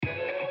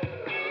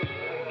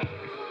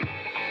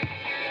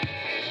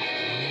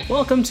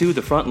Welcome to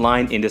the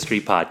Frontline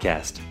Industry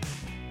Podcast.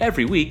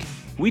 Every week,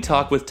 we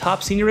talk with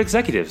top senior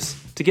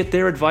executives to get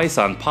their advice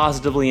on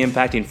positively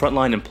impacting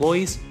frontline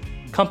employees,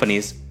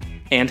 companies,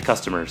 and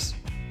customers.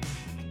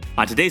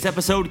 On today's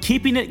episode,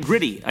 Keeping It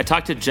Gritty, I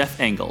talked to Jeff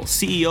Engel,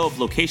 CEO of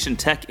Location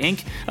Tech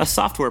Inc., a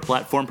software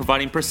platform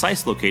providing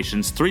precise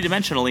locations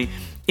three-dimensionally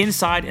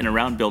inside and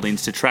around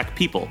buildings to track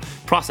people,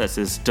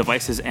 processes,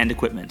 devices, and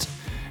equipment.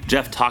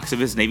 Jeff talks of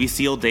his Navy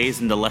SEAL days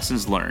and the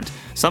lessons learned,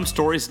 some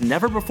stories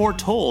never before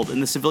told in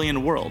the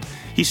civilian world.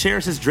 He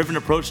shares his driven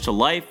approach to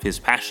life, his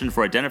passion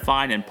for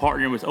identifying and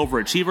partnering with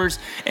overachievers,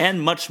 and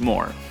much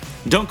more.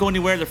 Don't go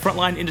anywhere, the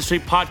Frontline Industry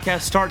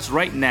Podcast starts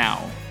right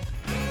now.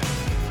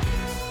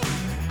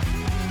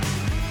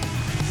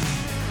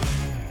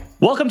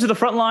 Welcome to the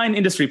Frontline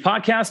Industry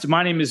Podcast.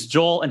 My name is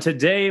Joel, and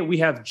today we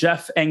have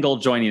Jeff Engel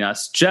joining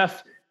us.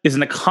 Jeff is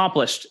an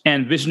accomplished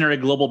and visionary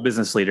global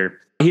business leader.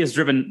 He has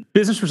driven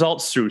business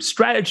results through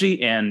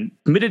strategy and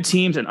committed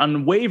teams and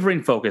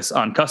unwavering focus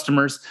on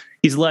customers.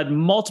 He's led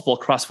multiple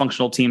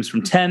cross-functional teams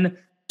from 10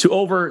 to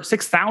over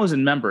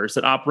 6,000 members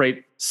that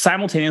operate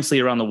simultaneously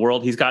around the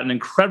world. He's got an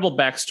incredible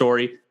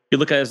backstory. You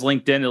look at his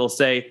LinkedIn, it'll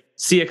say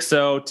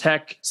CXO,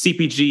 tech,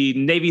 CPG,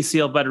 Navy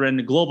SEAL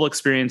veteran, global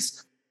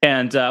experience.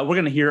 And we're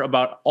going to hear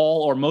about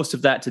all or most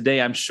of that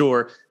today, I'm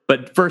sure.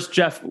 But first,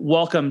 Jeff,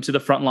 welcome to the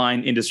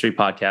Frontline Industry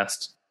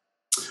Podcast.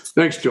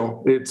 Thanks,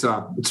 Joel. It's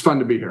fun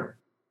to be here.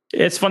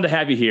 It's fun to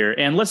have you here.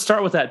 And let's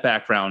start with that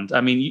background.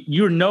 I mean,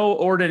 you're no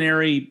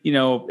ordinary,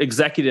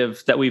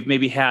 executive that we've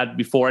maybe had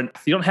before. And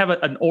you don't have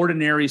an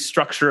ordinary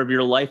structure of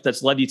your life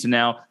that's led you to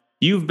now.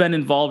 You've been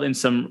involved in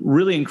some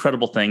really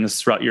incredible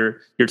things throughout your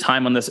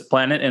time on this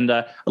planet. And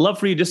I'd love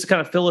for you just to kind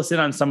of fill us in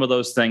on some of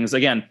those things.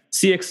 Again,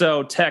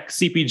 CXO, tech,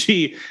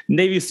 CPG,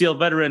 Navy SEAL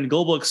veteran,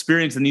 global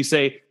experience. And you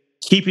say,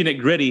 keeping it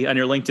gritty on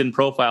your LinkedIn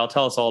profile.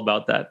 Tell us all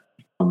about that.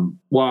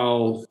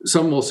 While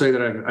some will say that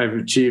I've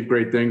achieved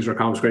great things or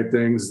accomplished great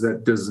things,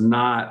 that does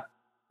not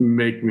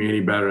make me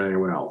any better than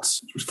anyone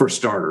else, for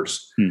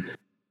starters.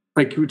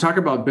 Like, we talk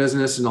about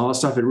business and all that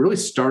stuff. It really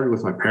started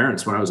with my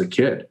parents when I was a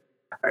kid.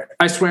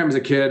 I swam as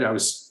a kid. I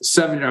was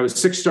started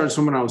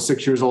swimming when I was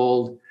 6 years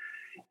old,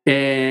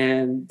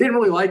 and didn't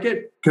really like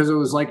it because it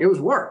was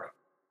work.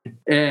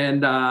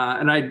 And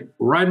I'd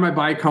ride my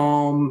bike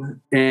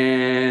home.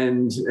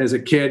 And as a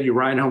kid, you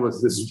ride home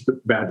with this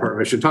bad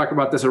part. I should talk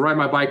about this. I ride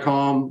my bike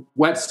home,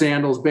 wet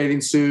sandals, bathing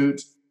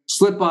suit,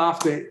 slip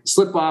off the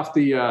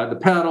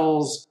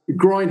pedals. Your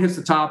groin hits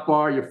the top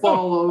bar. You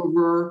fall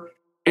over,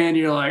 and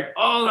you're like,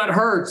 "Oh, that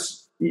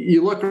hurts."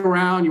 You look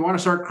around, you want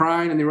to start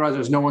crying, and you realize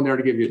there's no one there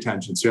to give you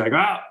attention. So you're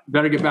like,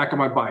 better get back on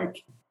my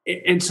bike.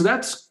 And so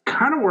that's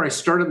kind of where I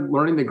started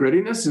learning the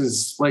grittiness,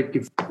 is like,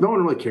 if no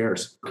one really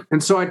cares.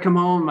 And so I'd come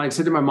home, I'd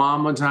say to my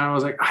mom one time, I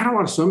was like, I don't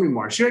want to swim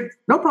anymore. She's like,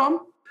 no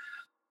problem.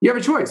 You have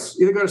a choice.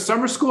 Either go to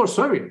summer school or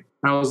swimming.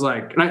 And I was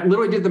like, and I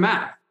literally did the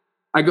math.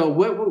 I go,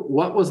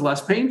 what was less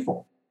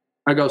painful?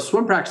 I go,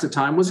 swim practice at the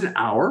time was an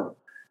hour.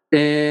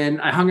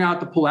 And I hung out at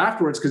the pool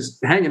afterwards because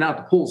hanging out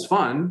at the pool is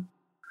fun.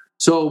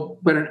 So,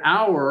 but an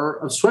hour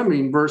of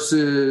swimming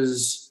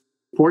versus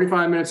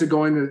 45 minutes of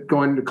going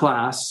to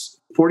class,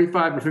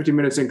 45 to 50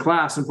 minutes in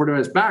class and 40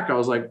 minutes back, I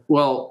was like,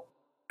 well,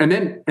 and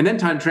then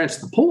time to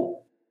transfer to the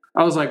pool.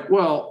 I was like,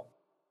 well,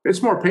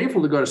 it's more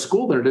painful to go to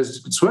school than it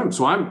is to swim.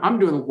 So I'm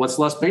doing what's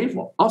less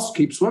painful. I'll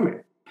keep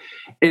swimming.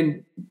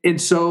 And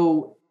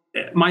so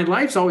my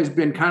life's always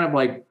been kind of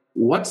like,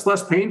 what's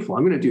less painful?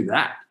 I'm going to do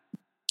that.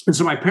 And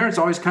so my parents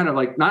always kind of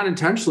like, not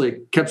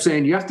intentionally, kept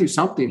saying, you have to do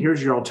something.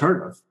 Here's your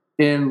alternative.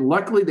 And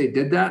luckily they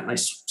did that. And I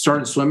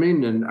started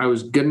swimming, and I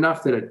was good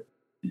enough that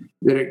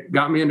it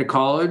got me into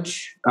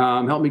college,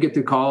 helped me get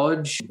through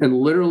college. And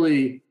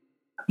literally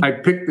I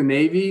picked the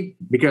Navy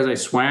because I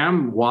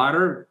swam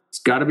water. It's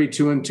got to be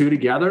 2 and 2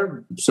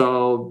 together.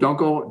 So don't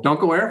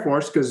go Air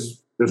Force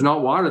because there's no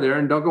water there,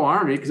 and don't go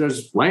Army because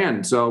there's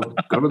land. So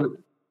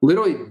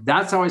literally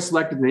that's how I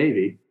selected the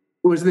Navy.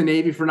 I was in the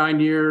Navy for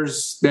 9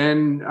 years,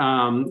 then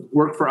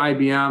worked for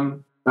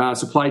IBM.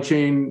 Supply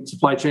chain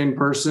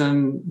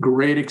person,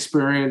 great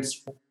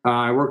experience.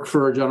 I worked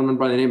for a gentleman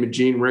by the name of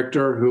Gene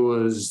Richter, who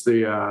was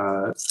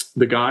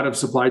the god of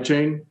supply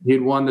chain. He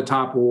had won the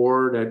top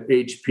award at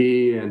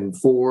HP and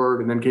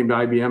Ford, and then came to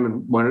IBM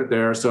and won it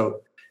there.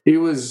 So he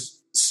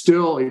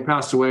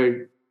passed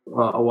away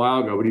a while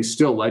ago, but he's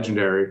still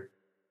legendary.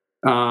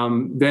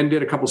 Then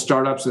did a couple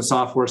startups in the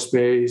software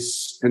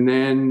space, and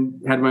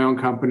then had my own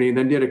company,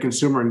 then did a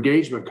consumer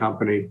engagement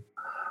company,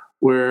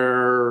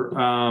 where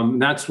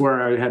that's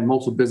where I had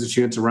multiple business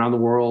units around the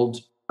world,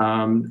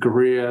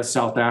 Korea,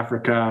 South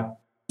Africa,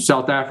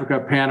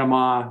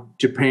 Panama,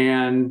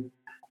 Japan,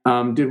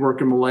 did work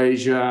in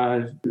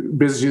Malaysia,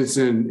 business units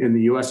in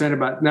the US,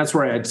 and that's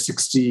where I had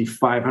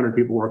 6,500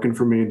 people working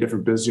for me in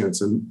different business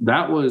units. And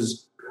that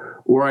was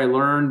where I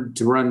learned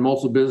to run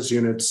multiple business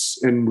units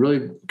and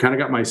really kind of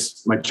got my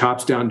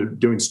chops down to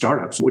doing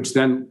startups, which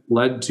then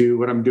led to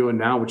what I'm doing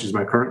now, which is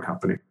my current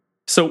company.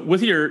 So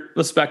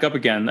let's back up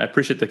again. I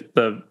appreciate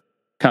the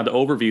kind of the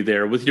overview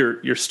there with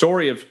your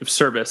story of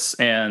service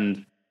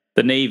and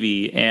the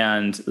Navy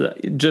and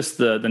just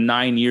the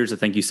 9 years, I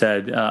think you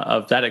said,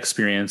 of that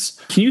experience.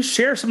 Can you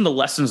share some of the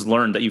lessons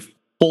learned that you've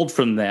pulled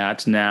from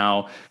that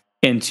now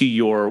into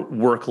your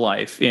work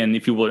life in,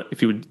 if you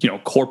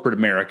would, corporate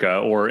America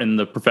or in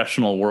the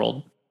professional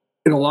world?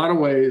 In a lot of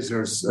ways,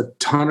 there's a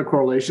ton of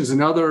correlations.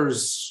 In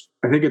others,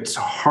 I think it's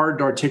hard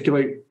to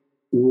articulate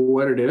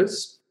what it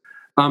is.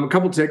 A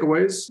couple of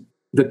takeaways.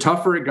 The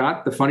tougher it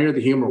got, the funnier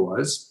the humor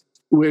was,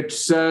 which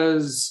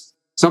says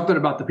something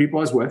about the people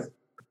I was with.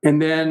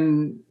 And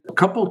then a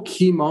couple of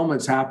key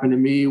moments happened to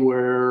me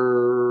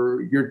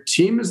where your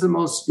team is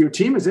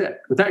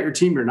it. Without your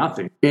team, you're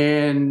nothing.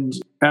 And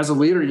as a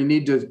leader, you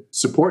need to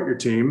support your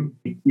team.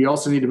 You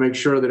also need to make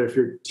sure that if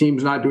your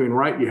team's not doing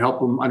right, you help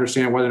them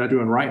understand why they're not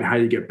doing right and how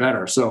you get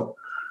better. So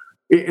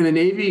in the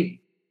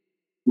Navy,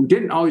 we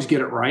didn't always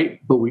get it right,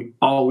 but we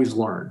always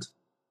learned.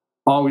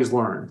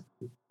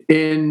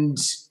 And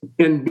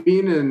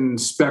being in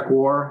spec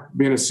war,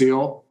 being a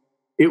SEAL,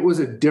 it was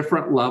a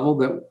different level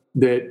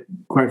that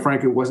quite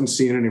frankly wasn't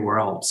seen anywhere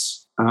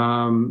else.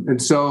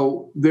 And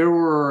so there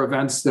were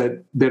events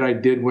that I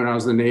did when I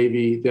was in the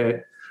Navy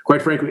that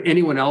quite frankly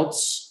anyone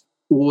else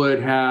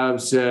would have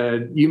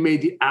said, you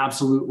made the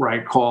absolute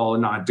right call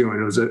in not doing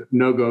it. It was a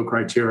no-go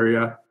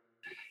criteria.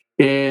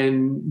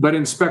 But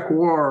in spec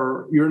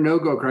war, your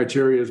no-go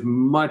criteria is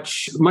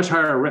much, much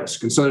higher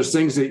risk. And so there's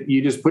things that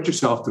you just put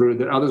yourself through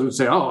that others would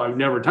say, oh, I've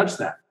never touched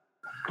that.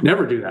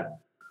 Never do that.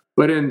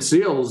 But in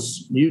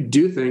SEALs, you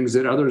do things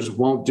that others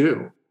won't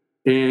do.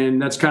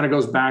 And that's kind of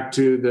goes back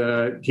to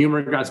the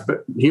humor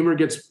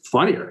gets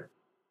funnier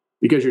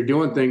because you're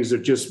doing things that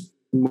just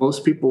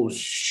most people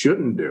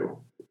shouldn't do.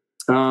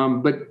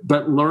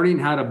 But learning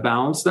how to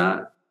balance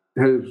that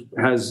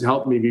has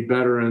helped me be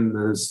better in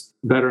the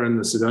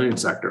civilian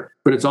sector.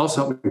 But it's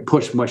also helped me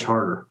push much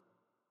harder.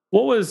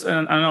 What was,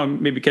 and I know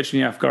I'm maybe catching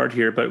you off guard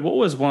here, but what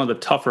was one of the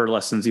tougher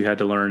lessons you had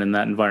to learn in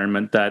that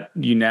environment that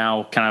you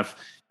now kind of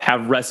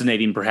have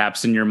resonating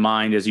perhaps in your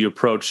mind as you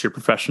approach your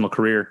professional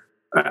career?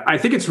 I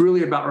think it's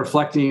really about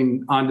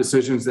reflecting on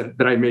decisions that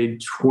I made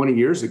 20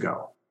 years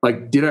ago.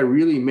 Like, did I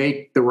really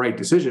make the right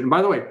decision? And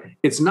by the way,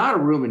 it's not a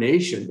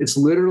rumination. It's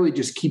literally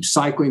just keep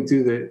cycling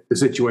through the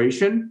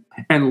situation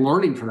and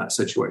learning from that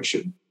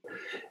situation.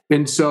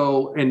 And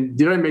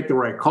did I make the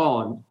right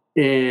call?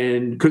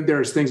 And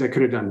there's things I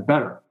could have done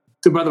better.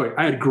 So by the way,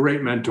 I had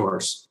great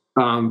mentors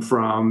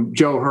from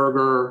Joe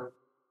Herger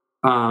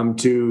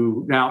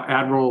to now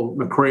Admiral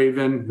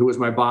McRaven, who was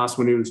my boss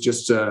when he was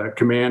just a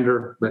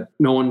commander, but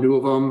no one knew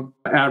of him.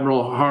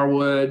 Admiral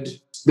Harwood.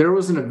 There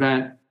was an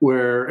event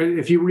where,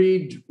 if you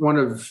read one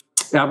of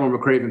Admiral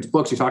McRaven's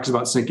books, he talks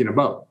about sinking a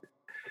boat.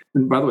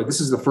 And by the way, this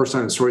is the first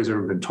time the story's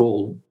ever been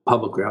told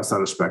publicly outside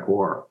of spec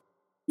war.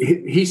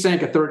 He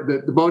sank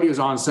the boat he was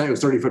on, it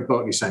was a 30-foot boat,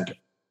 and he sank it.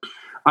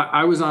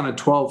 I was on a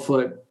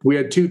 12-foot, we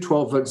had two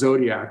 12-foot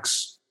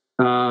Zodiacs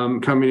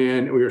coming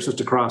in. We were supposed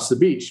to cross the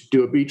beach,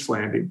 do a beach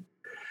landing.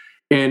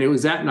 And it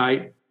was that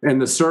night,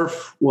 and the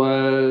surf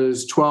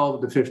was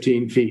 12 to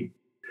 15 feet.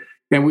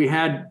 And we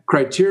had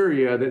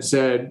criteria that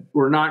said,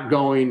 we're not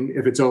going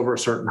if it's over a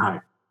certain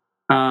height.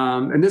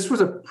 And this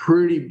was a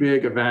pretty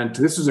big event.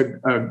 This was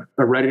a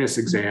readiness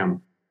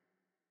exam.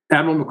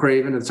 Admiral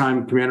McRaven, at the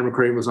time, Commander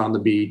McRaven was on the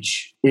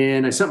beach.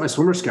 And I sent my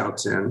swimmer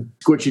scouts in.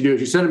 What you do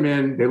is you send them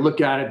in, they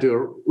look at it, do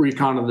a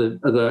recon of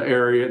the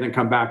area, and then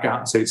come back out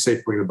and say it's safe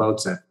to bring the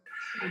boats in.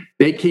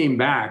 They came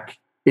back,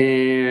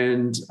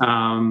 and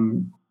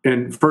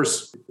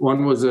first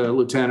one was a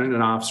lieutenant and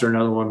an officer,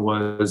 another one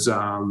was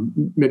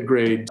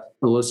mid-grade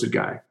enlisted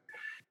guy.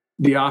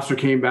 The officer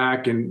came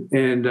back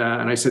and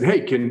I said,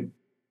 hey, can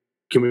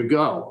we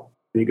go?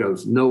 And he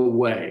goes, no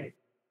way.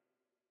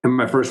 And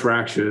my first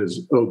reaction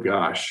is, oh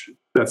gosh,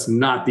 that's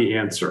not the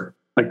answer.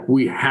 Like,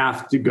 we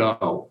have to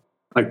go.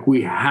 My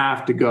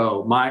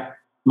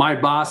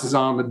boss is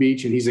on the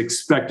beach and he's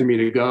expecting me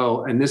to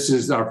go. And this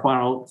is our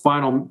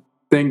final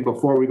thing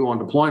before we go on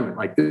deployment.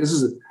 Like, this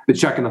is the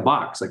check in the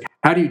box. Like,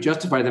 how do you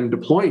justify them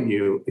deploying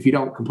you if you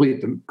don't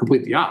complete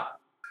the op?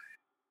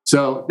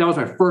 So that was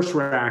my first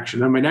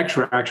reaction. And my next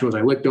reaction was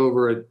I looked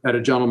over at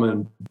a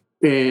gentleman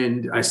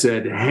and I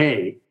said,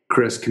 hey,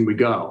 Chris, can we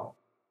go?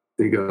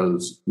 He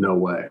goes, no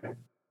way.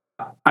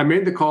 I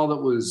made the call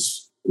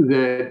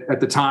that at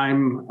the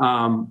time,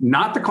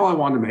 not the call I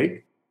wanted to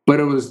make, but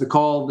it was the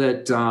call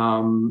that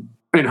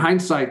in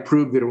hindsight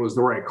proved that it was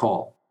the right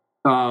call.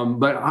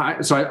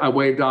 So I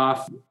waved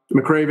off.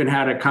 McRaven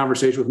had a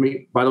conversation with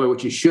me, by the way,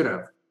 which he should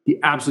have. He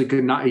absolutely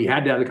could not. He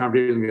had to have the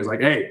conversation with me. He was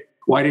like, hey,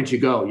 why didn't you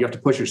go? You have to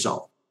push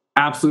yourself.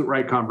 Absolute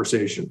right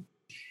conversation.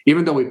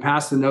 Even though we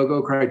passed the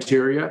no-go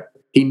criteria,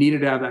 he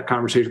needed to have that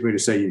conversation with me to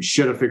say, you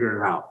should have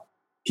figured it out.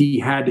 He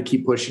had to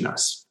keep pushing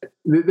us.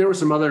 There were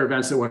some other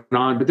events that went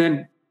on, but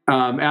then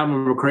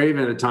Admiral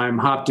McRaven at the time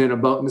hopped in a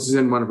boat, and this is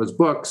in one of his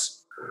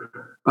books,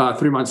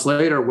 3 months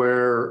later,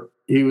 where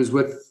he was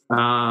with,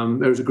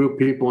 there was a group of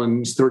people in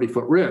these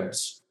 30-foot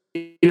ribs.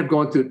 He ended up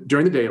going through,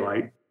 during the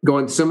daylight,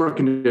 going similar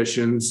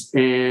conditions,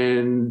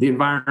 and the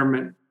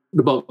environment,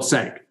 the boat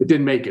sank. It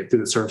didn't make it through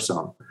the surf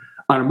zone.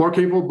 On a more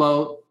capable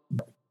boat,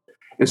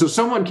 And so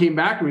someone came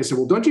back to me and said,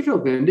 well, don't you feel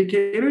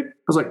vindicated? I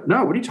was like,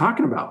 no, what are you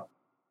talking about?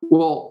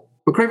 Well,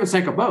 McCraven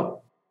sank a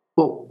boat.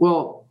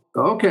 Well,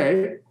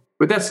 okay.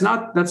 But that's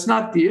not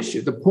the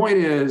issue. The point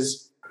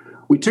is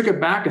we took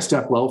it back a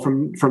step level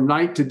from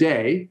night to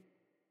day,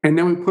 and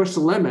then we pushed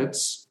the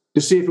limits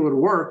to see if it would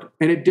work,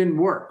 and it didn't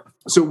work.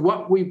 So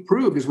what we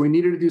proved is we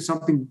needed to do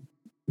something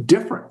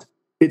different.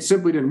 It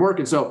simply didn't work.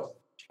 And so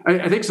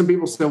I think some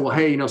people say, well,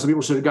 hey, some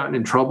people should have gotten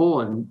in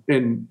trouble.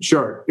 And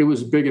sure, it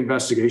was a big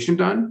investigation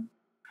done.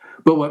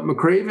 But what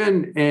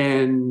McCraven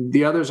and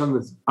the others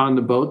on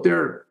the boat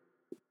there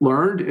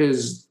learned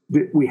is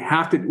that we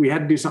had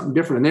to do something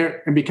different.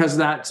 And because of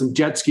that, some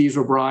jet skis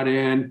were brought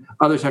in,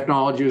 other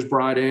technology was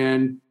brought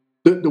in.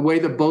 The way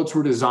the boats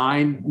were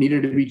designed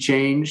needed to be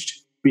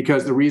changed,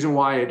 because the reason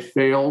why it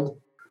failed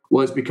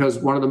was because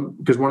one of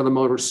the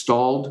motors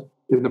stalled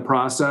in the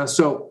process.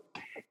 So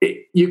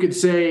you could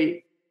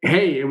say,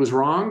 hey, it was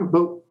wrong,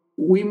 but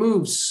we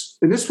moved,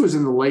 and this was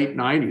in the late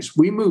 90s,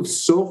 we moved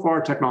so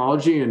far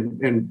technology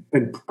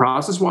and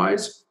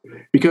process-wise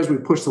because we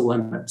pushed the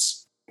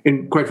limits.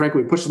 And quite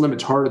frankly, we pushed the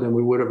limits harder than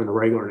we would have in the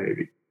regular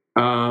Navy.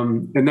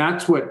 And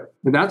that's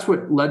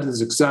what led to the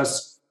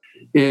success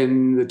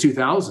in the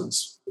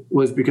 2000s,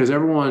 was because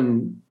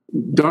everyone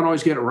don't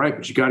always get it right,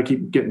 but you got to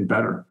keep getting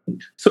better.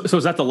 So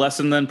is that the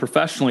lesson then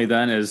professionally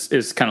then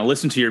is kind of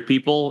listen to your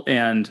people,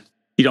 and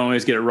you don't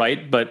always get it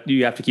right, but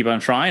you have to keep on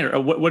trying?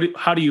 Or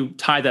how do you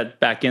tie that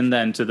back in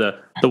then to the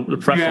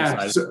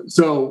professional side?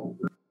 So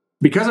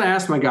because I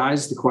asked my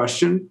guys the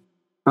question,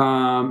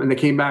 and they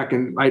came back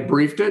and I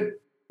briefed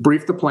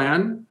the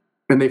plan,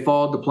 and they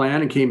followed the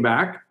plan and came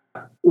back,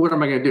 what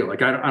am I going to do?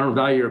 Like, I don't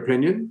value your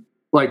opinion.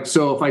 Like,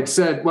 so if I'd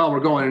said, well, we're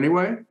going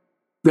anyway,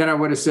 then I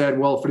would have said,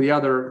 well, for the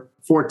other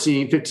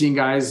 14, 15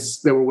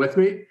 guys that were with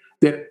me,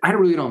 that I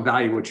really don't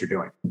value what you're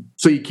doing.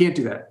 So you can't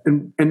do that.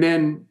 And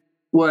then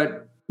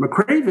what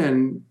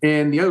McCraven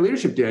and the other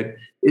leadership did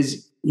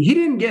is he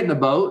didn't get in the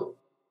boat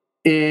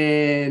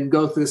and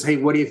go through this, hey,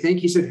 what do you think?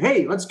 He said,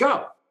 hey, let's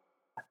go.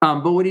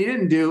 But what he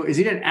didn't do is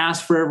he didn't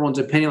ask for everyone's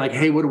opinion, like,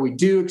 hey, what do we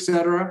do, et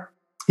cetera.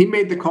 He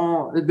made the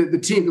call.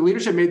 The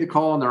leadership made the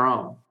call on their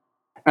own,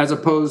 as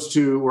opposed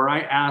to where I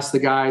asked the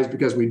guys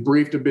because we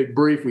briefed a big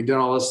brief, we did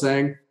all this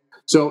thing.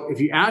 So if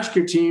you ask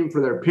your team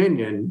for their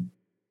opinion,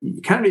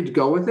 you kind of need to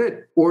go with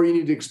it, or you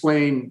need to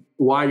explain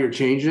why you're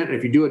changing it. And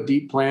if you do a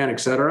deep plan, et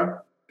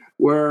cetera,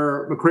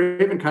 where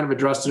McCraven kind of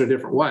addressed it a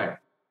different way.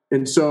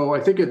 And so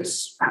I think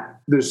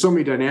there's so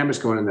many dynamics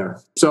going in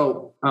there.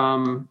 So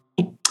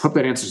hope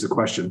that answers the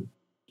question.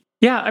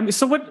 Yeah. I mean,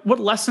 so what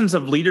lessons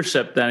of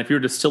leadership then, if you were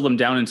to distill them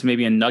down into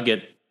maybe a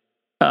nugget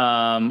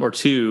or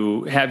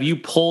two, have you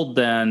pulled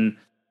then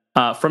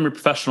from your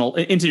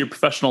into your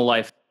professional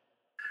life?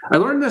 I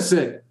learned this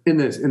in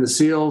the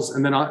SEALs,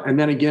 and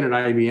then again at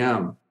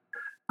IBM.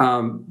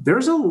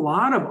 There's a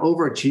lot of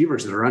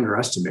overachievers that are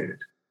underestimated.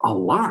 A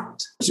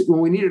lot. When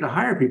we needed to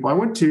hire people, I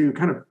went to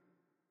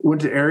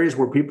areas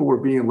where people were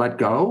being let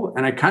go,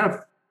 and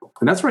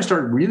that's where I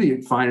started really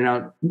finding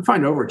out. You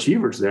find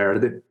overachievers there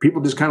that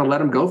people just kind of let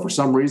them go for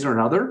some reason or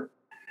another.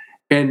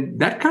 And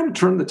that kind of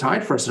turned the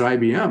tide for us at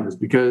IBM, is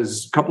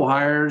because a couple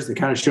hires, they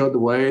kind of showed the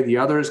way. The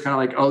others kind of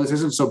like, oh, this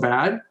isn't so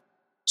bad.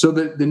 So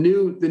the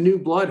new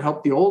blood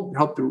helped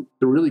the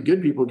really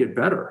good people get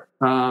better.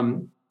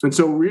 And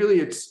so really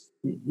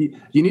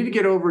you need to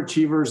get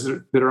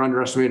overachievers that are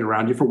underestimated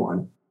around you, for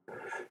one.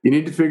 You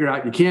need to figure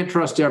out, you can't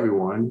trust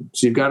everyone.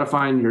 So you've got to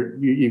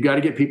find you've got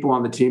to get people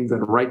on the team that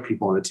are right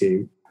people on the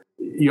team.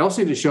 You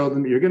also need to show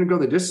them you're going to go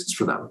the distance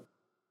for them.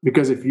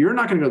 Because if you're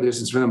not going to go the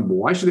distance for them,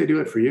 why should they do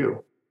it for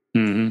you?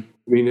 Mm-hmm.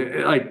 I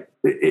mean,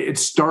 it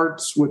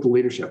starts with the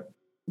leadership.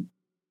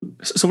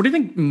 So what do you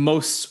think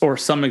most or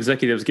some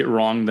executives get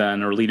wrong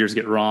then, or leaders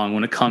get wrong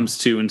when it comes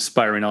to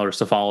inspiring others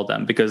to follow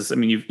them? Because I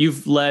mean,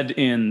 you've led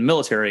in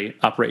military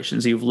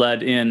operations, you've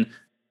led in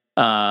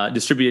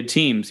distributed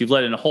teams, you've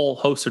led in a whole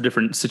host of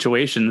different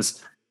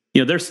situations.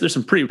 There's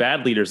some pretty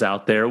bad leaders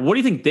out there. What do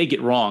you think they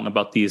get wrong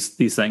about these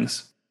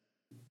things?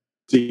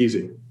 It's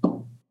easy.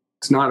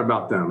 It's not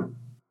about them.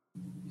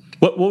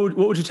 What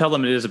would you tell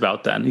them it is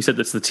about then? You said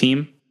it's the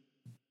team.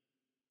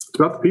 It's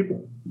about the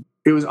people.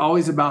 It was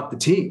always about the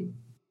team.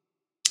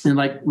 And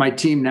like my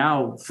team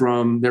now,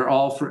 we're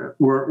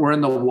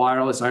in the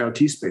wireless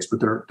IoT space, but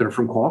they're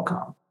from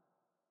Qualcomm.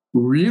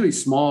 Really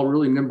small,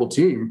 really nimble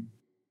team.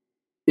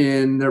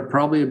 And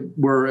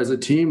as a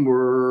team,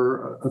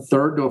 we're a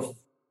third to a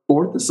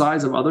fourth the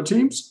size of other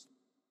teams.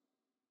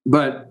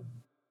 But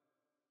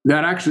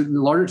the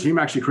larger team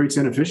actually creates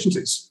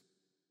inefficiencies.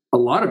 A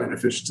lot of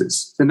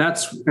inefficiencies. And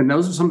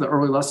those are some of the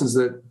early lessons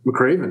that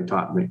McCraven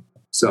taught me.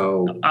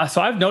 So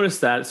I've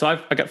noticed that. So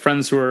I got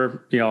friends who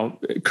are,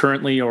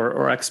 currently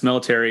or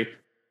ex-military.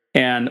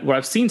 And what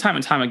I've seen time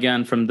and time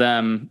again from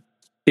them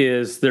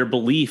is their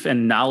belief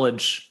and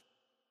knowledge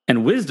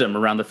and wisdom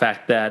around the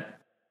fact that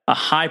a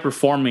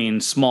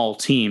high-performing small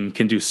team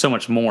can do so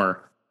much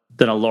more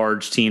than a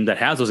large team that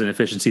has those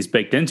inefficiencies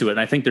baked into it. And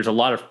I think there's a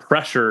lot of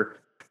pressure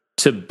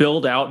to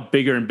build out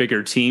bigger and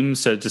bigger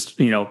teams to just,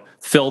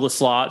 fill the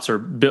slots or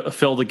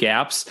fill the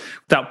gaps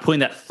without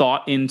putting that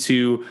thought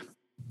into,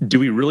 do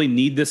we really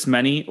need this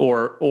many,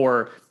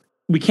 or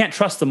we can't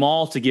trust them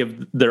all to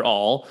give their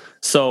all.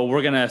 So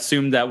we're going to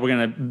assume that we're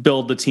going to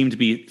build the team to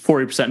be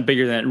 40%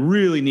 bigger than it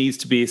really needs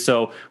to be,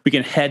 so we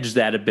can hedge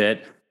that a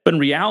bit. But in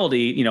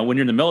reality, when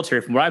you're in the military,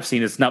 from what I've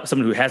seen, it's not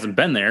someone who hasn't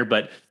been there,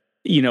 but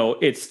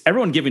it's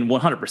everyone giving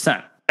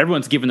 100%.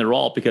 Everyone's giving their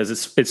all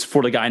because it's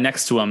for the guy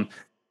next to them.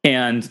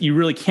 And you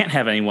really can't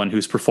have anyone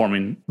who's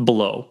performing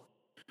below.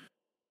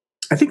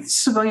 I think the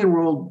civilian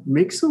world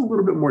makes it a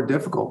little bit more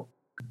difficult.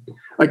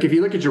 Like if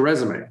you look at your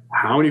resume,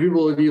 how many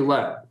people have you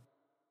led?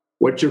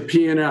 What's your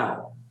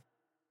P&L?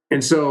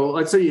 And so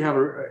let's say you have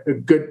a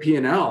good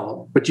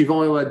P&L, but you've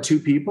only led 2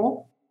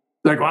 people.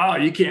 Like, wow,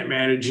 you can't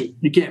manage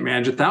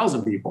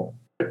 1,000 people.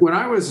 When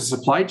I was a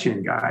supply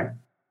chain guy,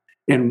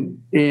 and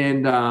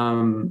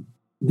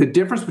the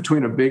difference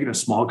between a big and a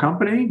small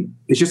company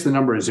is just the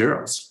number of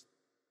zeros.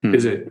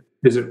 Is it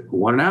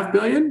 1.5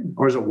 billion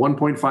or is it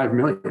 1.5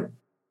 million?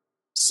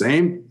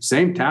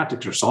 Same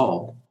tactics are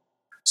solved,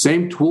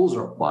 same tools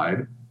are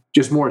applied,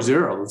 just more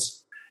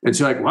zeros. And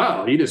so like,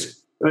 wow,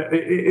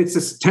 it's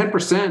just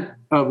 10%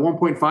 of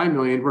 1.5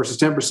 million versus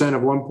 10%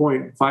 of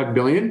 1.5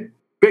 billion.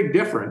 Big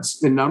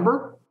difference in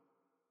number,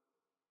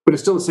 but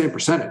it's still the same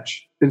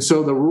percentage. And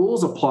so the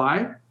rules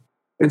apply.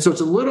 And so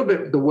it's a little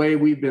bit the way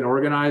we've been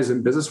organized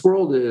in business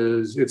world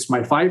is it's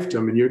my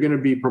fiefdom and you're going to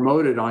be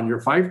promoted on your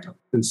fiefdom.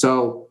 And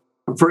so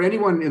for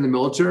anyone in the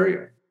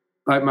military,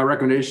 my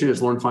recommendation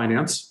is learn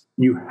finance.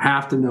 You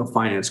have to know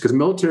finance because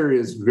military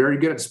is very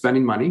good at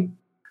spending money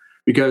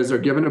because they're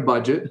given a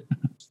budget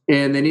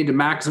and they need to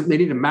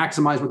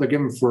maximize what they're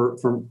given for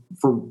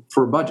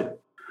a budget.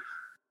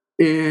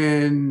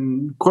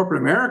 In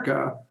corporate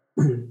America,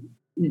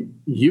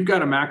 you've got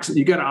to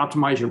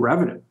optimize your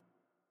revenue.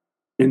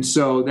 And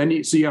so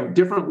you have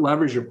different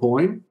levers you're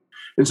pulling.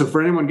 And so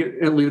for anyone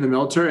leaving the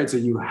military, I'd say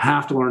you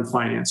have to learn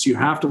finance. You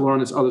have to learn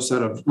this other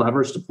set of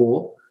levers to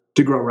pull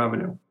to grow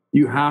revenue.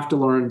 You have to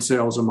learn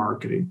sales and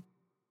marketing.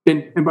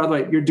 And by the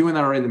way, you're doing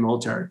that already in the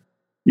military.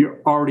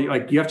 You're already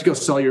you have to go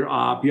sell your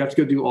op. You have to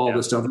go do all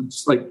this stuff.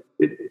 It's but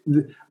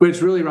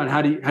it's really around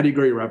how do you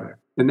grow your revenue?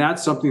 And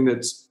that's something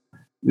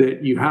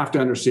that you have to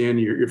understand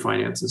your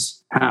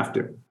finances. Have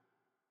to.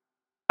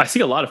 I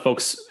see a lot of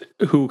folks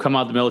who come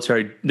out of the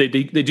military, they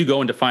do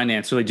go into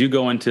finance, or they do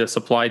go into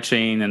supply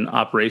chain and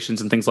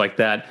operations and things like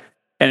that.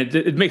 And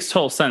it makes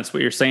total sense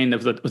what you're saying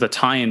with a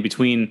tie-in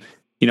between,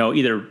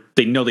 either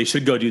they know they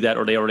should go do that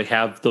or they already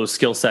have those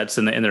skill sets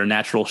and their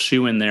natural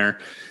shoe in there.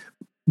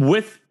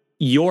 With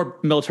your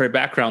military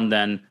background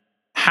then,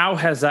 how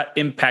has that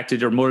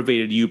impacted or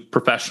motivated you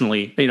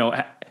professionally?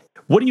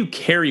 What do you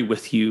carry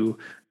with you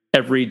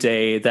every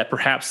day that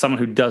perhaps someone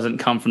who doesn't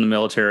come from the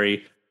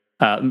military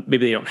maybe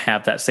they don't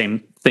have that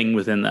same thing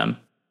within them?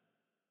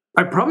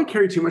 I probably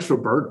carry too much of a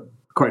burden,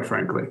 quite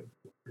frankly,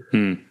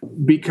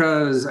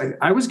 because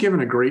I was given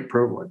a great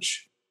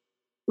privilege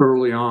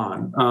early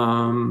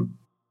on.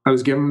 I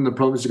was given the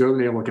privilege to go to the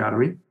Naval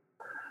Academy,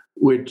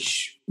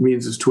 which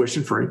means it's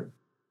tuition free.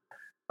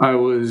 I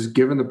was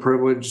given the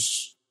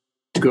privilege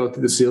to go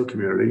through the SEAL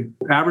community.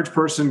 Average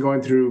person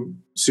going through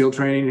SEAL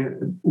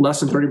training, less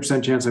than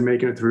 30% chance of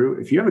making it through.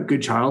 If you have a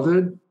good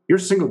childhood, you're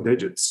single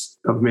digits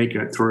of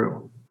making it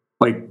through.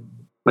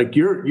 Like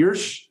your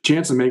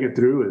chance of making it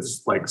through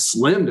is like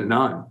slim to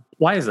none.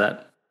 Why is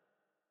that?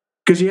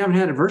 Because you haven't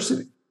had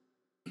adversity.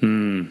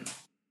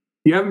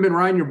 You haven't been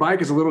riding your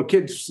bike as a little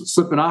kid,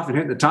 slipping off and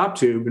hitting the top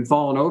tube and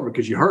falling over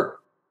because you hurt.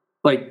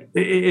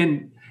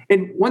 And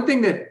one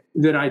thing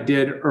that I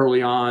did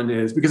early on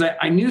is because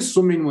I knew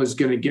swimming was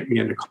going to get me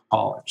into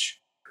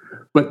college,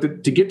 but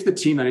to get to the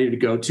team I needed to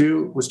go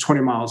to was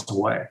 20 miles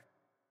away,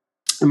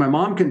 and my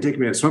mom couldn't take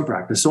me to swim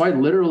practice, so I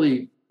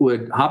literally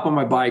would hop on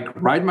my bike,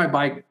 ride my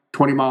bike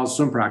 20 miles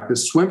swim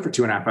practice, swim for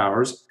 2.5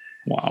 hours,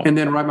 and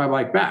then ride my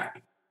bike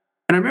back.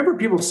 And I remember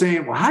people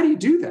saying, well, how do you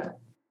do that?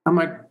 I'm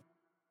like,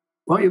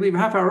 well, you leave a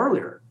half hour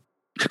earlier.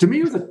 To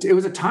me, it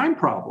was a time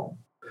problem.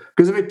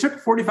 Because if it took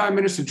 45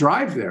 minutes to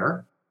drive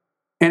there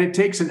and it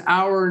takes an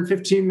hour and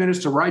 15 minutes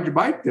to ride your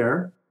bike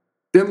there,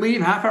 then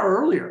leave half hour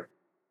earlier.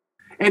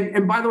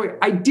 And by the way,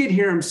 I did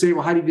hear him say,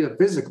 well, how do you do it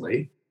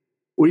physically?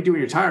 What do you do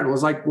when you're tired? It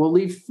was like, well,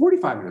 leave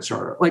 45 minutes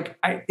earlier.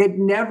 It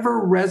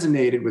never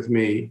resonated with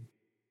me.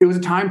 It was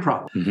a time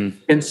problem. Mm-hmm.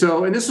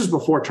 And this was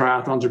before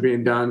triathlons were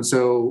being done.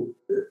 So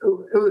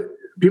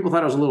people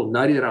thought I was a little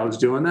nutty that I was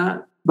doing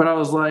that. But I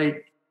was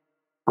like,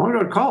 I want to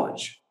go to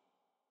college.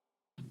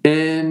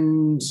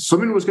 And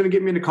swimming was going to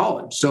get me into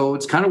college. So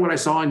it's kind of what I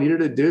saw I needed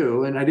to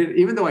do. And I did,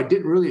 even though I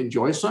didn't really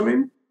enjoy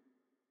swimming,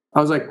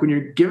 I was like, when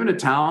you're given a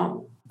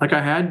talent like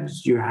I had,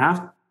 you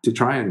have to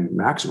try and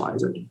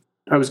maximize it.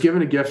 I was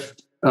given a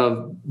gift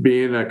of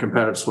being a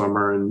competitive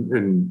swimmer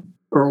and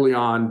early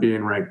on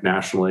being ranked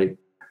nationally,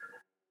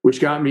 which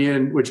gave me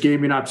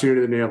an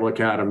opportunity at the Naval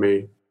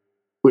Academy,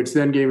 which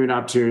then gave me an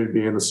opportunity to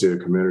be in the SEAL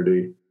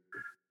community.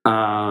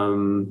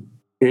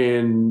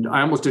 And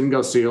I almost didn't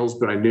go SEALs,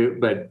 but I knew,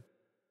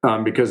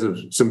 because of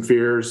some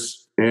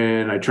fears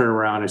And I turn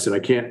around and I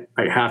said,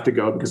 I have to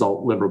go because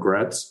I'll live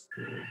regrets.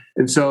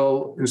 And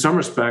so in some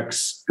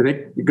respects, I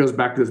think it goes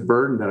back to this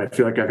burden that I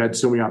feel like I've had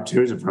so many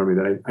opportunities in front of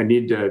me that I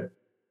need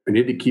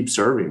to keep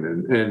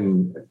serving.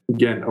 And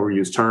again,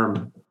 overused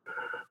term,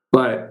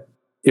 but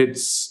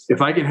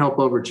if I can help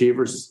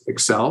overachievers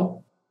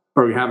excel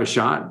or we have a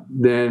shot,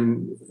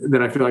 then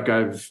I feel like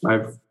I've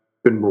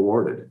been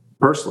rewarded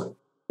personally.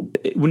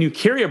 When you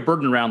carry a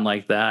burden around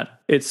like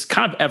that, it's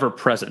kind of ever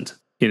present.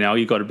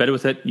 You go to bed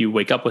with it, you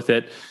wake up with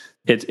it.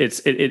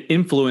 It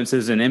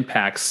influences and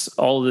impacts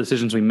all the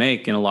decisions we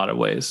make in a lot of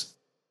ways.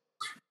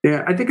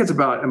 Yeah, I think it's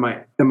about am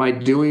I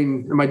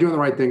doing the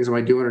right things? Am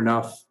I doing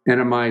enough? And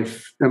am I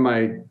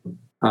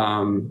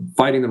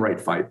fighting the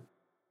right fight?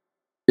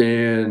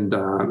 And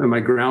am I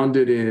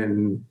grounded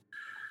in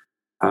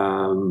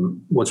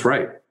what's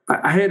right?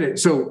 I had it.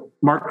 So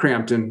Mark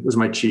Crampton was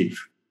my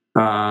chief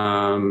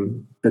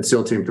at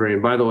SEAL Team 3.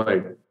 And by the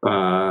way,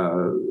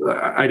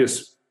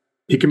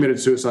 he committed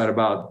suicide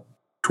about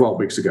 12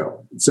 weeks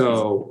ago.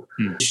 So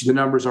the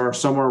numbers are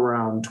somewhere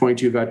around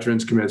 22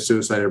 veterans commit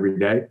suicide every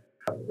day.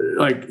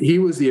 Like, he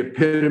was the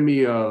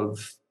epitome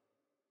of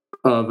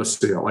a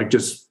SEAL, like,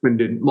 just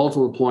did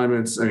multiple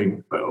deployments. I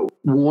mean,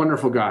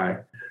 wonderful guy.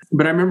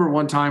 But I remember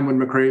one time when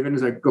McRaven,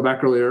 as I go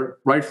back earlier,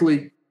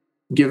 rightfully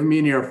giving me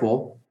an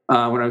earful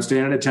when I was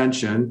standing at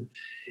attention,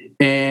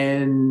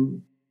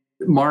 and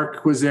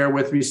Mark was there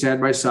with me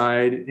side by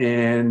side,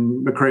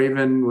 and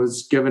McRaven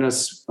was giving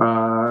us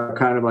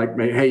kind of like,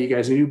 hey, you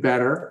guys knew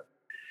better.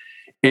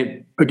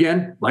 And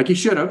again, like he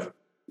should have.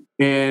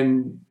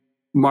 And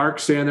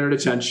Mark's standing there at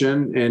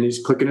attention, and he's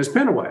clicking his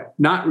pen away,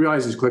 not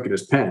realizing he's clicking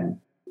his pen.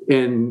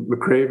 And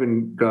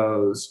McRaven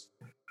goes,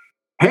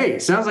 "Hey,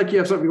 sounds like you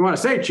have something you want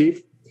to say,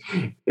 Chief."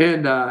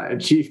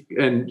 And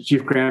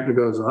Chief Crampton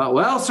goes,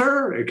 "Well,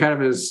 sir," it kind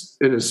of is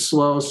in his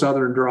slow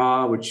Southern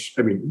draw, which,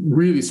 I mean,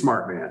 really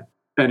smart man.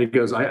 And he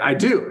goes, I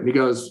do. And he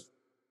goes,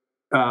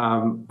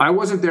 I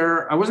wasn't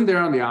there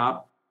on the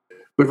op,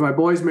 but if my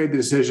boys made the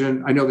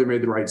decision, I know they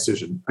made the right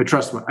decision. I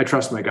trust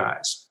my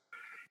guys.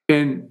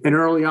 And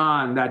early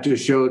on, that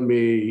just showed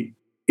me,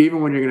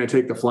 even when you're going to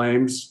take the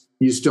flames,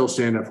 you still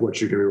stand up for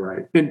what you're going to be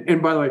right.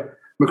 And by the way,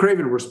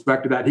 McRaven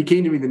respected that. He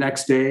came to me the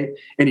next day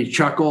and he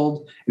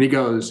chuckled and he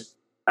goes,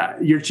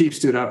 "Your chief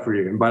stood up for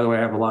you. And by the way,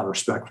 I have a lot of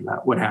respect for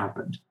that. What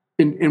happened?"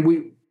 And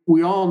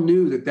we all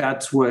knew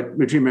that's what,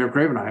 between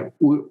McRaven and I,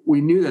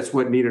 we knew that's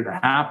what needed to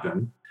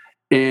happen.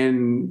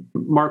 And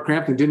Mark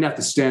Crampton didn't have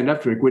to stand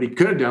up to me. What he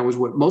could have done was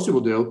what most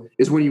people do,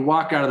 is when you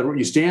walk out of the room,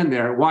 you stand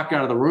there, walk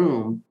out of the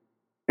room,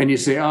 and you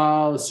say,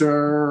 "Oh,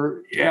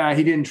 sir, yeah,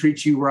 he didn't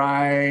treat you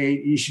right.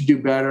 You should do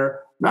better."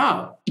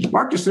 No,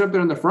 Mark just stood up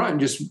there in the front and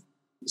just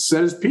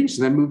said his piece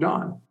and then moved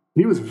on.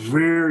 He was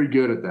very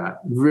good at that.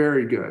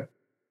 Very good.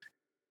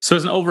 So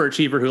as an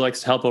overachiever who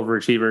likes to help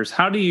overachievers,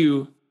 how do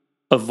you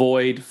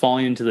avoid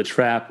falling into the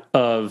trap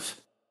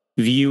of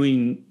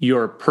viewing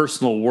your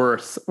personal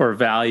worth or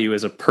value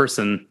as a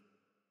person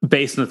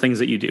based on the things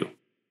that you do,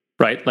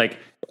 right? Like,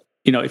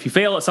 if you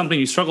fail at something,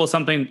 you struggle at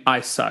something,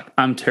 I suck,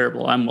 I'm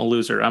terrible, I'm a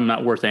loser, I'm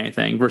not worth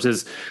anything,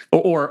 versus,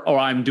 or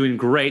I'm doing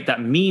great,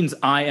 that means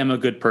I am a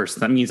good person,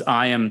 that means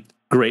I am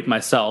great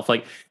myself.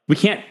 Like, we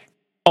can't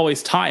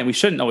always tie, and we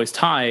shouldn't always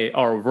tie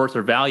our worth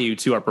or value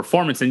to our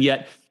performance. And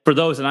yet for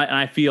those, and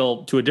I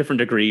feel to a different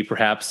degree,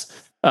 perhaps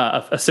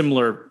a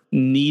similar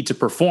need to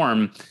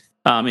perform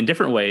in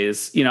different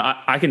ways,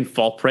 I can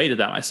fall prey to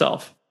that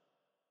myself.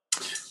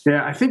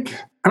 Yeah, I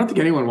don't think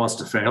anyone wants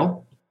to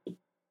fail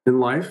in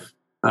life.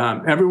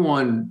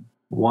 Everyone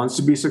wants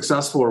to be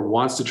successful or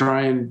wants to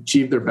try and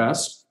achieve their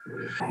best.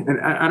 And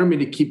I don't mean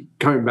to keep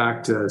coming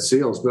back to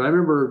SEALs, but I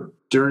remember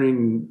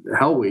during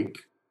Hell Week,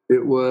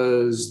 it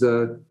was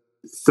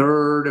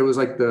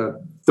like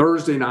the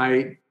Thursday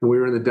night, and we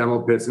were in the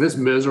demo pits, and it's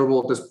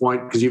miserable at this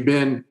point because you've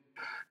been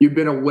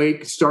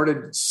awake,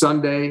 started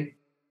Sunday,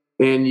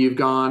 and you've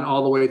gone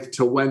all the way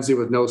till Wednesday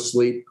with no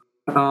sleep.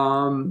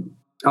 I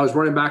was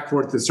running back and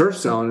forth to the surf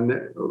zone,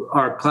 and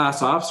our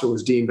class officer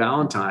was Dean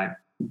Valentine.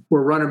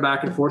 We're running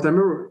back and forth. I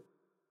remember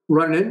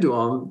running into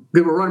him.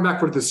 We were running back and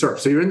forth to the surf.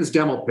 So you're in this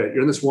demo pit.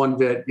 You're in this one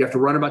bit. You have to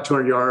run about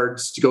 200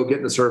 yards to go get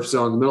in the surf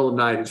zone in the middle of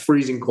the night. It's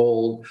freezing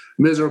cold,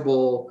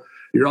 miserable.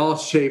 You're all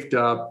chafed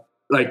up.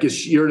 Like,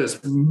 you're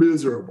just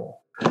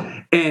miserable.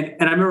 And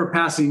I remember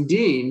passing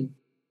Dean,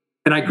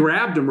 and I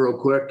grabbed him real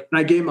quick, and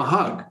I gave him a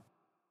hug.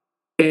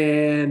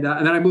 And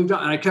then I moved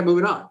on, and I kept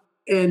moving on.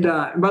 And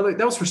by the way,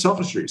 that was for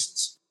selfish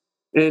reasons.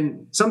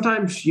 And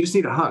sometimes you just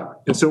need a hug.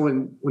 And so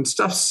when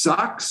stuff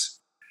sucks,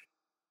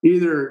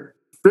 either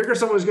figure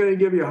someone's going to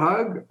give you a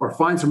hug or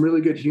find some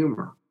really good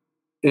humor.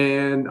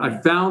 And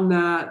I found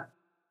that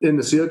in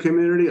the SEAL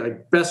community,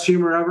 like, best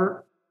humor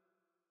ever.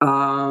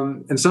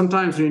 And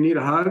sometimes when you need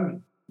a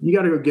hug, you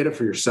got to go get it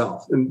for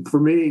yourself. And for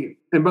me,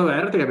 and by the way,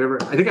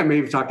 I think I may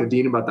have talked to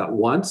Dean about that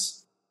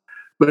once,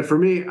 but for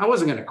me, I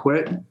wasn't going to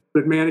quit,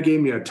 but man, it gave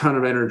me a ton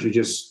of energy.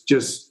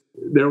 Just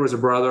there was a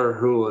brother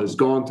who was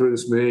going through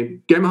this with me,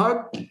 gave him a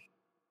hug.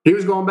 He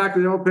was going back to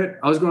the demo pit.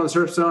 I was going to the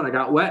surf zone. I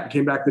got wet and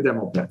came back to the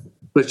demo pit.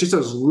 But it's just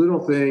those little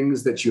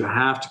things that you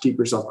have to keep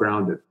yourself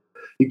grounded.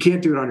 You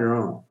can't do it on your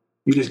own.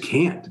 You just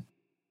can't.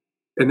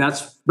 And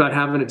that's about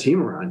having a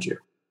team around you.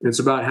 It's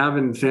about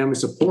having family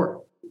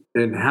support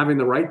and having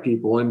the right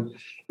people. And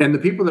the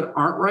people that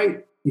aren't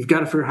right, you've got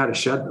to figure out how to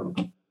shed them.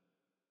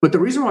 But the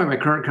reason why my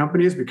current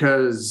company is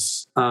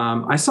because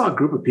I saw a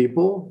group of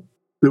people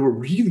that were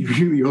really,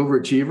 really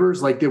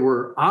overachievers. Like they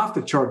were off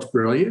the charts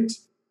brilliant.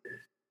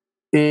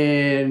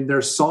 And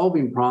they're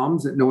solving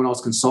problems that no one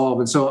else can solve.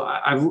 And so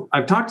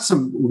I've talked to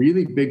some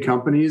really big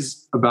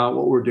companies about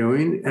what we're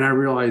doing. And I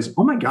realized,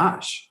 oh my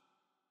gosh,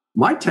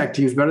 my tech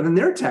team is better than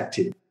their tech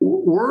team.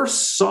 We're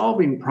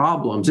solving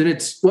problems. And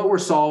it's what we're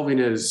solving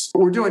is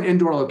we're doing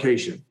indoor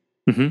location.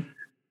 Mm-hmm.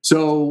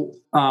 So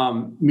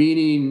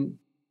meaning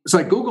it's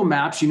like Google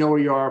Maps, you know where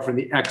you are from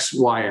the X,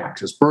 Y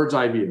axis, bird's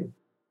eye view.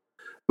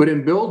 But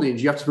in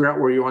buildings, you have to figure out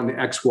where you are on the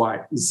X, Y,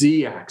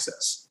 Z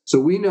axis. So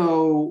we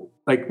know,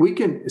 like we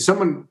can,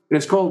 someone,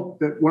 it's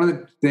called, one of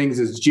the things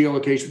is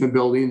geolocation within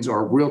buildings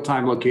or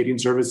real-time locating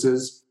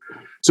services.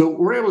 So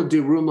we're able to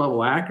do room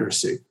level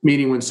accuracy,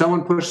 meaning when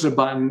someone pushes a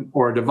button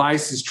or a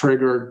device is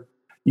triggered,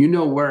 you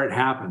know where it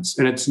happens.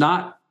 And it's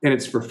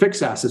for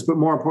fixed assets, but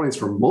more importantly, it's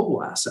for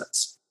mobile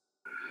assets.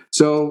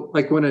 So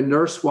like when a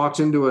nurse walks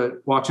into a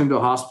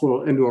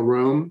hospital, into a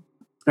room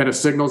and a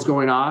signal's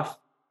going off,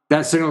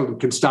 that signal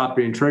can stop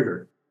being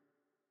triggered.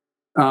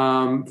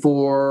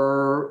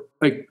 For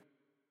like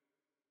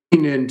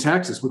in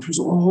Texas, which was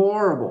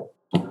horrible.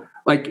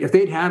 Like if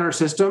they'd had our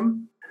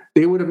system,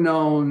 they would have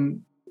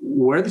known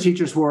where the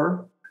teachers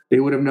were. They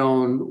would have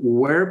known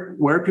where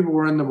people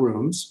were in the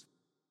rooms.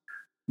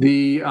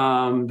 The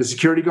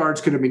security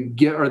guards could have been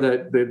or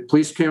the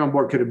police came on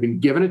board could have been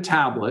given a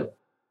tablet,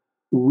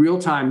 real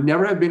time.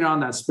 Never have been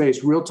on that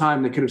space, real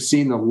time. They could have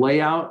seen the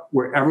layout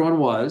where everyone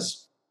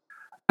was,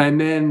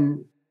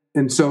 and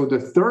so the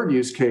third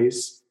use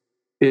case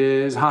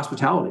is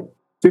hospitality.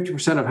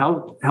 50% of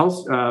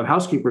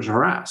housekeepers are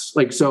harassed.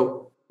 Like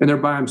so, and they're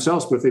by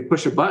themselves. But if they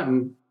push a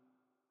button,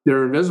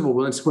 they're invisible.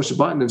 When they push a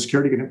button, then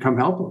security can come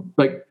help them.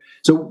 Like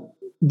so,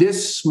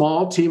 this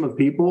small team of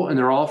people, and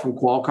they're all from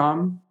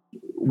Qualcomm,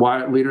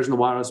 leaders in the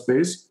wireless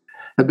space,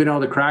 have been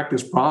able to crack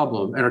this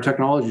problem. And our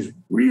technology is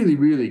really,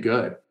 really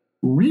good,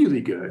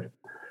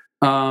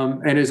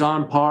 and is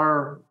on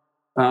par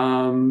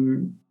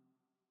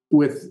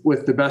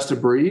with the best of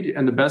breed.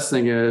 And the best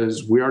thing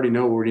is, we already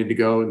know where we need to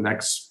go in the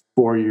next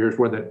 4 years,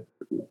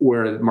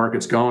 where the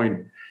market's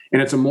going,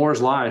 and it's a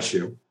Moore's law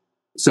issue.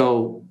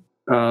 So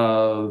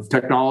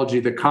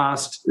technology, the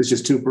cost is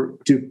just too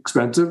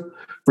expensive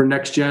for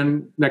next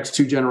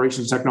two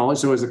generations technology.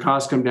 So as the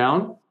costs come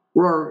down,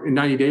 in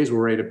 90 days we're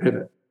ready to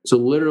pivot. So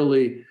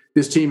literally,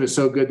 this team is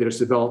so good that it's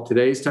developed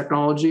today's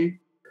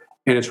technology,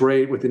 and it's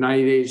ready with the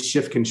 90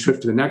 days can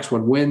shift to the next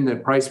one when the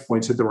price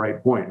points hit the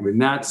right point. I mean,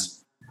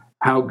 that's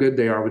how good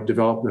they are with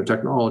developing their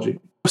technology.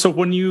 So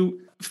when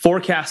you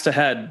forecast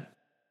ahead,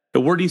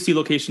 where do you see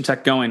location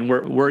tech going?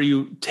 Where are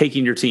you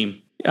taking your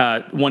team?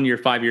 1 year,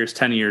 5 years,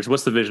 10 years?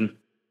 What's the vision?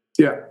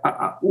 Yeah,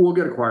 we'll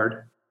get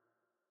acquired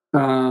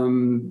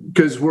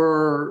because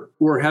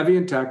we're heavy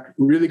in tech,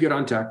 really good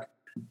on tech.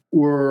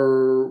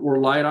 We're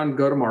light on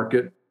go to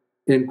market,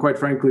 and quite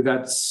frankly,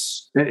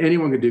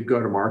 anyone can do go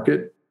to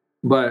market,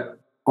 but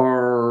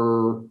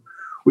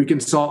we can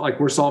solve, like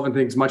we're solving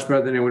things much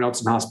better than anyone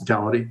else in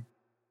hospitality.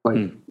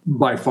 Like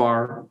by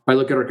far, I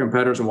look at our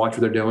competitors and watch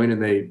what they're doing,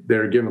 and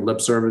they're giving lip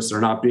service.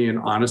 They're not being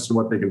honest in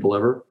what they can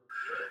deliver.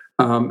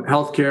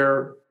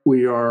 Healthcare,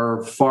 we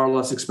are far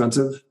less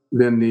expensive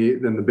than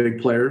the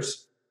big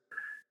players,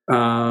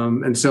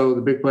 and so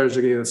the big players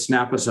are going to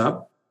snap us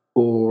up,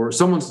 or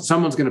someone's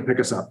going to pick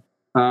us up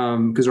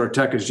because our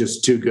tech is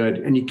just too good,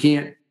 and you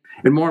can't.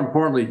 And more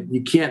importantly,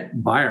 you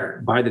can't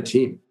buy the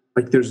team.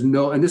 Like there's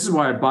no, and this is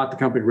why I bought the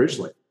company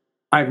originally.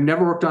 I've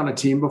never worked on a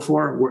team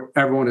before where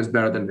everyone is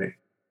better than me.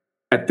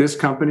 At this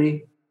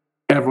company,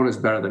 everyone is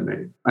better than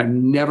me. I've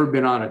never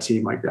been on a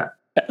team like that.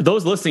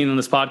 Those listening on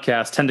this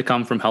podcast tend to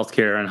come from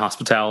healthcare and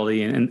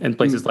hospitality and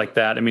places like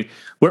that. I mean,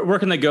 where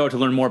can they go to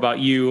learn more about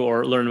you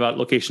or learn about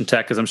location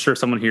tech? Because I'm sure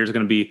someone here is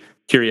going to be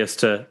curious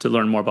to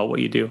learn more about what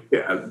you do.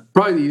 Yeah,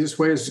 probably the easiest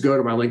way is to go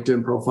to my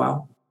LinkedIn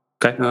profile.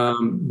 Okay.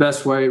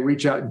 Best way,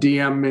 reach out,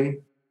 DM me.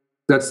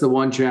 That's the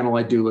one channel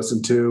I do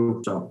listen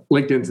to. So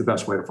LinkedIn's the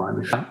best way to find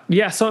me.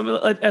 Yeah. So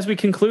as we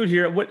conclude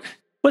here,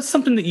 what's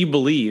something that you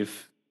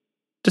believe,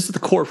 just at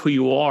the core of who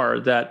you are,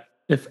 that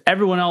if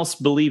everyone else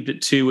believed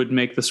it too, would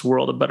make this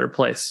world a better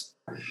place?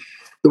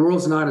 The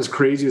world's not as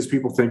crazy as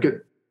people think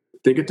it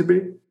to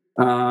be.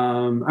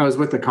 I was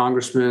with a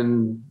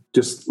congressman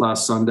just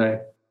last Sunday,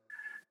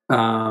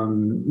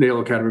 Yale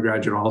Academy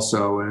graduate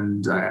also,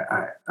 and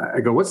I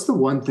go, "What's the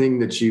one thing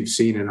that you've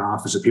seen in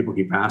office that people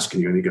keep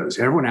asking you?" And he goes,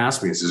 "Everyone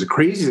asks me, is it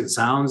crazy as it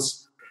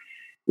sounds?"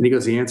 And he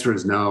goes, "The answer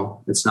is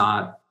no, it's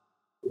not.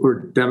 We're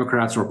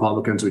Democrats and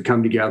Republicans. We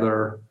come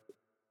together.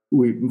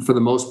 For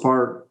the most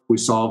part, we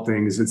solve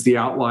things. It's the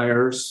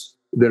outliers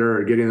that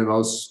are getting the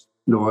most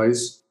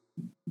noise.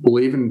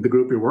 Believe in the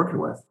group you're working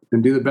with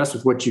and do the best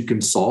with what you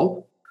can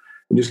solve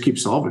and just keep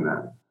solving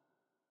that."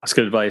 That's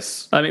good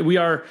advice. I mean, we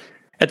are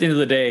at the end of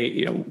the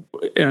day,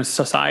 in a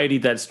society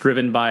that's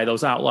driven by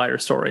those outlier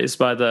stories,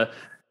 by the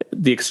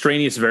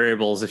extraneous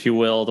variables, if you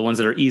will, the ones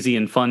that are easy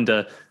and fun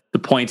to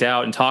point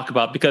out and talk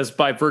about, because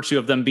by virtue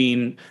of them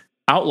being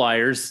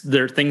outliers,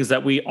 they're things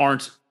that we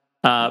aren't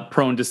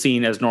prone to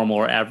seeing as normal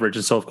or average.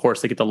 And so, of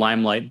course, they get the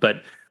limelight,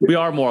 but we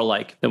are more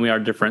alike than we are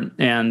different.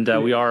 And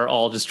we are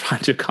all just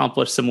trying to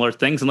accomplish similar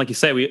things. And like you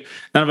say,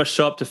 none of us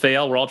show up to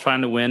fail. We're all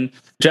trying to win.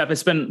 Jeff,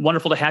 it's been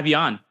wonderful to have you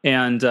on,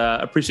 and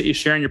appreciate you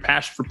sharing your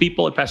passion for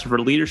people, your passion for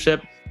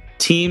leadership,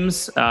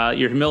 teams.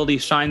 Your humility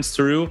shines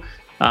through,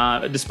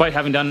 despite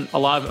having done a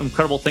lot of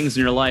incredible things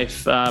in your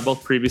life,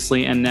 both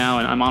previously and now.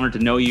 And I'm honored to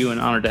know you and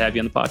honored to have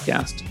you on the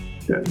podcast.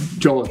 Yeah,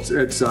 Joel,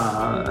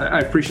 I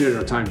appreciate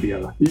our time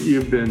together.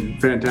 You've been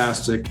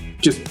fantastic.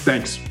 Just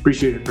thanks.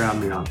 Appreciate it for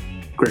having me on.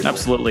 Great.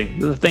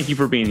 Absolutely. Thank you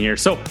for being here.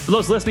 So for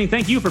those listening,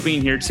 thank you for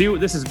being here too.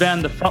 This has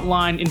been the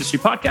Frontline Industry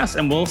Podcast,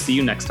 and we'll see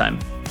you next time.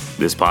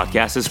 This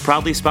podcast is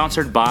proudly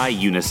sponsored by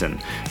Unison.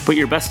 Put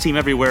your best team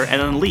everywhere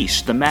and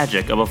unleash the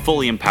magic of a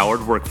fully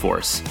empowered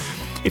workforce.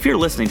 If you're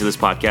listening to this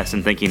podcast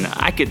and thinking,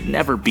 I could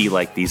never be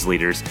like these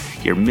leaders,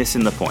 you're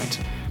missing the point.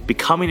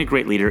 Becoming a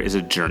great leader is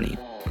a journey.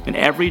 And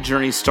every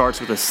journey starts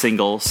with a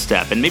single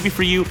step. And maybe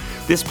for you,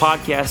 this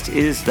podcast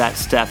is that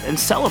step, and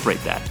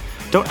celebrate that.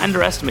 Don't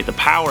underestimate the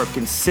power of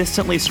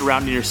consistently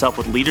surrounding yourself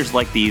with leaders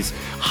like these,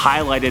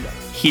 highlighted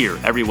here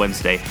every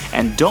Wednesday.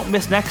 And don't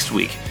miss next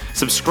week.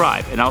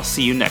 Subscribe, and I'll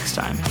see you next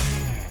time.